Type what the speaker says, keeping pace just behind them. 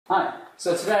Hi,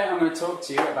 so today I'm going to talk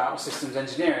to you about systems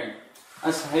engineering.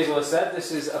 As Hazel has said, this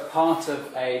is a part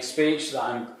of a speech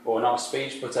that or not a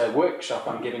speech, but a workshop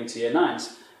I'm giving to Year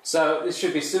 9s. So this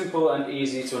should be simple and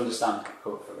easy to understand,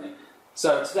 hopefully.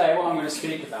 So today what I'm going to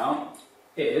speak about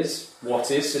is what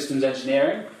is systems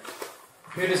engineering,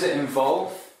 who does it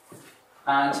involve,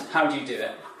 and how do you do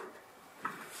it?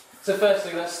 So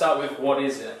firstly, let's start with what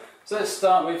is it. So let's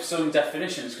start with some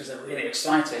definitions because they're really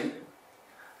exciting.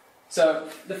 So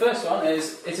the first one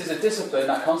is, it is a discipline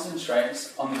that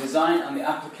concentrates on the design and the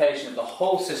application of the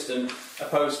whole system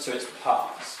opposed to its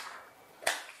parts.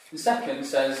 The second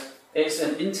says, it's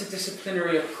an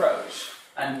interdisciplinary approach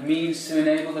and means to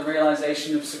enable the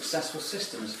realization of successful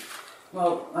systems.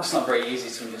 Well, that's not very easy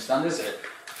to understand, is it?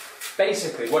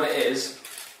 Basically, what it is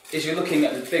you're looking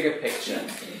at the bigger picture.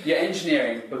 You're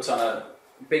engineering, but on a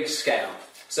big scale.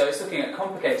 So it's looking at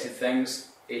complicated things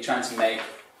that you're trying to make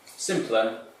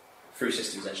simpler through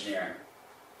systems engineering.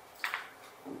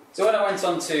 So when I went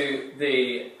onto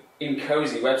the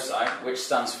INCOSE website, which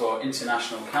stands for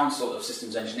International Council of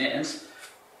Systems Engineers,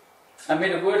 I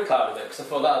made a word cloud of it because I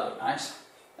thought that would look nice,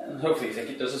 and hopefully you think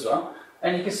it does as well.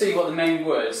 And you can see what the main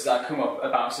words that come up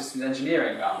about systems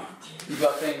engineering are. You've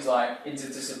got things like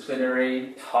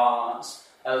interdisciplinary, parts,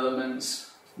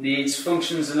 elements, needs,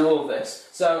 functions, and all of this.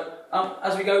 So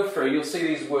as we go through, you'll see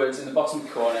these words in the bottom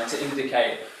corner to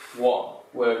indicate what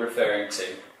we're referring to,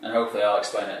 and hopefully I'll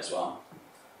explain it as well.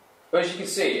 But as you can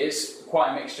see, it's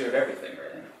quite a mixture of everything,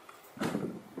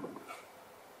 really.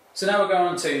 So now we're going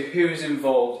on to who's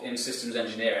involved in systems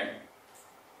engineering.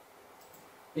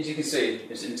 As you can see,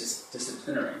 it's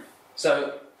interdisciplinary.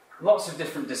 So lots of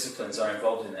different disciplines are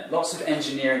involved in it, lots of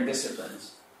engineering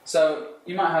disciplines. So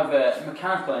you might have a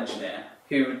mechanical engineer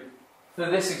who, for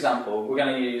this example, we're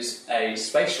going to use a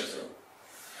space shuttle.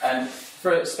 And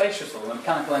for a space shuttle, a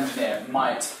mechanical engineer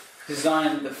might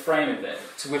design the frame of it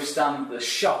to withstand the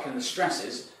shock and the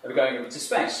stresses of going into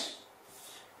space.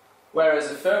 Whereas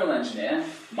a thermal engineer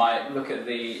might look at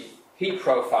the heat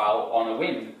profile on a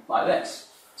wing, like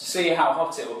this, to see how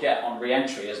hot it will get on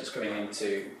re-entry as it's coming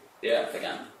into the Earth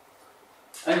again.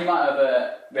 And you might have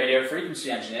a radio frequency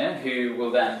engineer who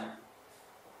will then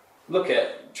look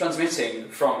at transmitting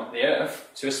from the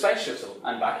Earth to a space shuttle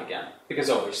and back again, because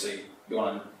obviously you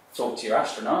want to talk to your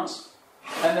astronauts.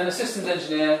 And then a systems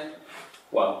engineer,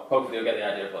 well, hopefully you'll get the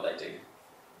idea of what they do.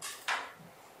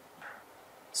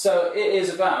 So it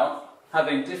is about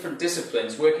having different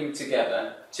disciplines working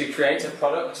together to create a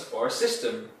product or a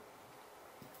system.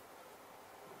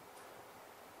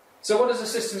 So what does a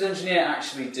systems engineer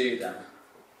actually do then?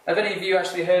 Have any of you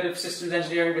actually heard of systems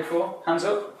engineering before? Hands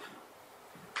up.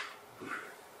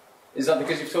 Is that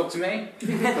because you've talked to me?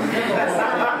 No.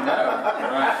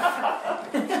 Right.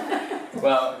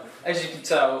 Well, as you can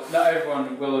tell, not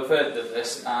everyone will have heard of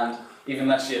this, and even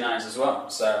less Year 9s as well.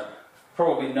 So,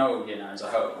 probably no Year 9s,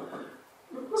 I hope.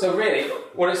 So really,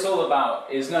 what it's all about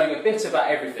is knowing a bit about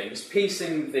everything. It's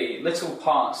piecing the little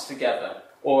parts together,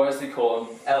 or as they call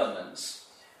them, elements.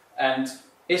 And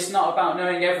it's not about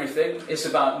knowing everything, it's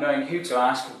about knowing who to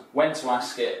ask, when to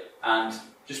ask it, and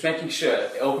just making sure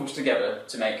it all comes together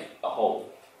to make a whole.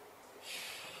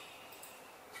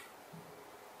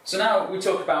 So now we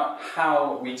talk about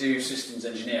how we do systems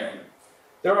engineering.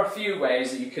 There are a few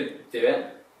ways that you could do it.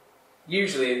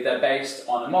 Usually they're based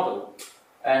on a model,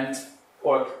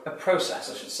 or a process,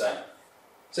 I should say.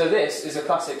 So this is a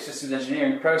classic systems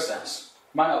engineering process.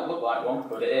 Might not look like one,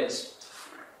 but it is.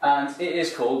 And it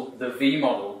is called the V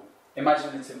model.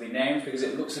 Imaginatively named because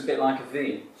it looks a bit like a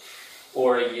V.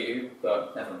 Or a U,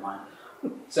 but never mind.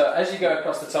 So as you go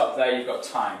across the top there, you've got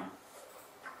time.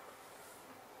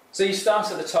 So you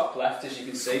start at the top left, as you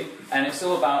can see, and it's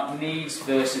all about needs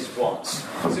versus wants.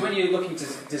 So when you're looking to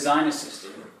design a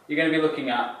system, you're going to be looking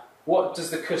at what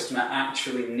does the customer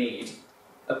actually need,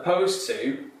 opposed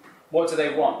to what do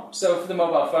they want. So for the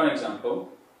mobile phone example,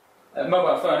 a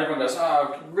mobile phone, everyone goes, oh,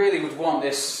 I really would want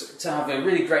this to have a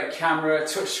really great camera,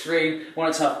 touch screen,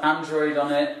 want it to have Android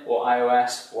on it, or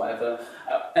iOS, whatever.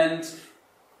 And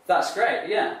that's great,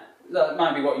 yeah, that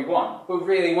might be what you want. But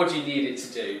really, what do you need it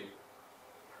to do?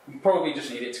 You probably just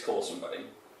need it to call somebody.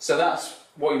 So that's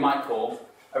what you might call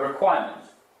a requirement.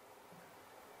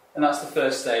 And that's the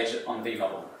first stage on the V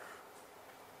model.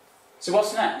 So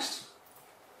what's next?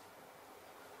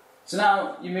 So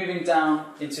now you're moving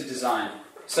down into design.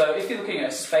 So if you're looking at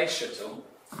a space shuttle,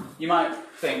 you might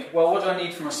think, well, what do I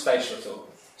need from a space shuttle?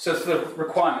 So for the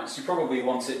requirements, you probably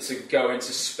want it to go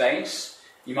into space,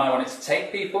 you might want it to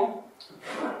take people,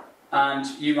 and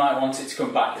you might want it to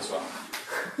come back as well.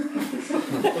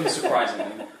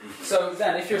 Unsurprisingly. So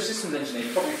then, if you're a systems engineer,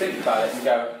 you probably think about it and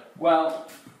go, well,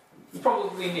 you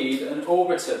probably need an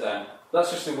orbiter then.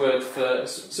 That's just a word for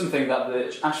something that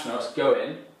the astronauts go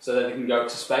in so that they can go to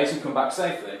space and come back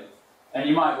safely. And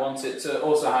you might want it to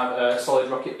also have a solid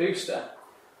rocket booster.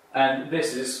 And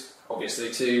this is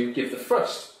obviously to give the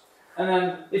thrust. And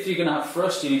then if you're going to have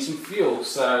thrust, you need some fuel.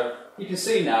 So you can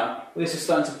see now this is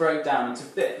starting to break down into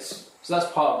bits. So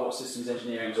that's part of what systems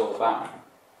engineering is all about.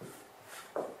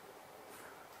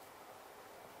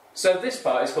 So this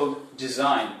part is called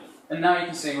design. And now you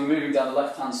can see we're moving down the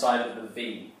left-hand side of the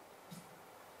V.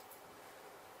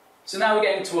 So now we're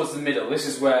getting towards the middle. This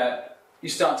is where you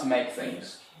start to make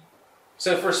things.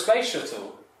 So for a space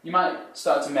shuttle, you might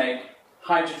start to make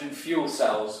hydrogen fuel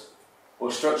cells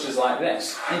or structures like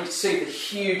this. And you can see the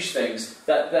huge things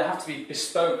that have to be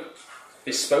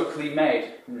bespokely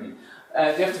made.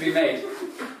 They have to be made,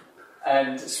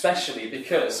 and especially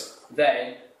because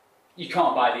you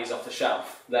can't buy these off the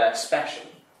shelf. They're special.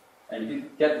 And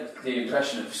you get the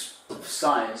impression of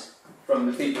size from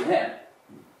the people here.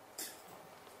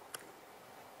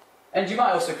 And you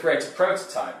might also create a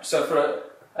prototype. So for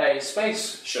a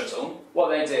space shuttle, what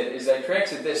they did is they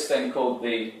created this thing called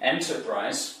the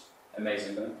Enterprise,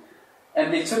 amazing thing,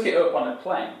 and they took it up on a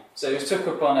plane. So it was took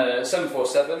up on a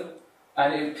 747,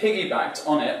 and it piggybacked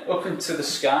on it up into the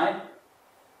sky,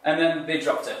 and then they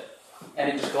dropped it, and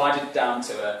it just glided down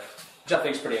to Earth, which I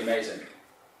think is pretty amazing.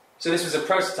 So this was a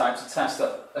prototype to test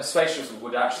that a space shuttle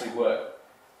would actually work.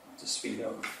 To speed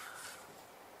up.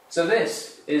 So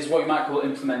this is what you might call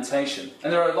implementation.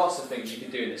 And there are lots of things you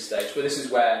can do in this stage, but this is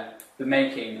where the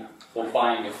making or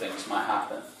buying of things might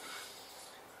happen.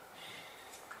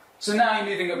 So now you're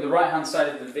moving up the right-hand side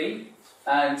of the V,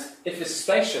 and if it's a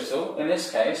space shuttle, in this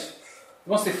case,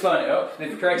 once they've flown it up,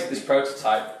 they've created this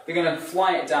prototype, they're going to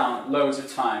fly it down loads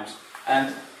of times,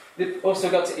 and they've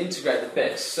also got to integrate the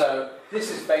bits. So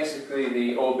this is basically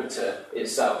the orbiter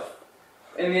itself.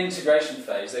 In the integration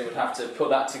phase, they would have to put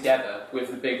that together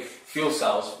with the big fuel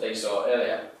cells that you saw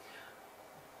earlier.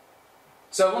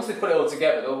 So once they put it all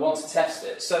together, they'll want to test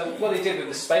it. So what they did with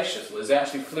the space shuttle is they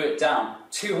actually flew it down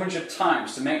 200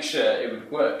 times to make sure it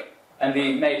would work. And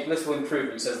they made little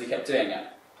improvements as they kept doing it.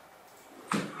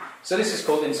 So this is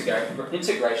called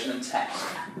integration and test.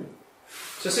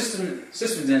 So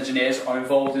systems engineers are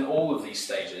involved in all of these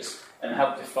stages and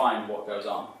help define what goes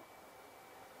on.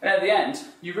 And at the end,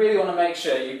 you really want to make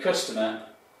sure your customer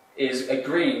is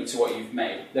agreeing to what you've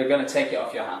made. They're going to take it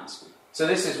off your hands. So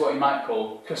this is what you might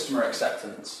call customer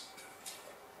acceptance.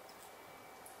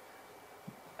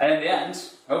 And in the end,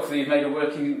 hopefully you've made a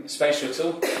working space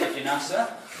shuttle, if you're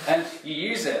NASA, and you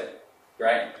use it.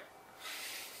 Great.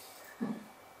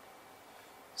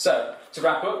 So, to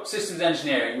wrap up, systems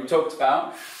engineering, we talked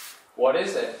about, what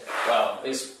is it? Well,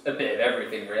 it's a bit of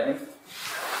everything, really.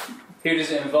 Who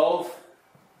does it involve?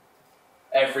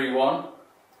 Everyone.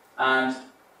 And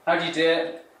how do you do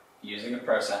it? Using a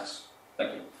process.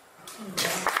 Thank you.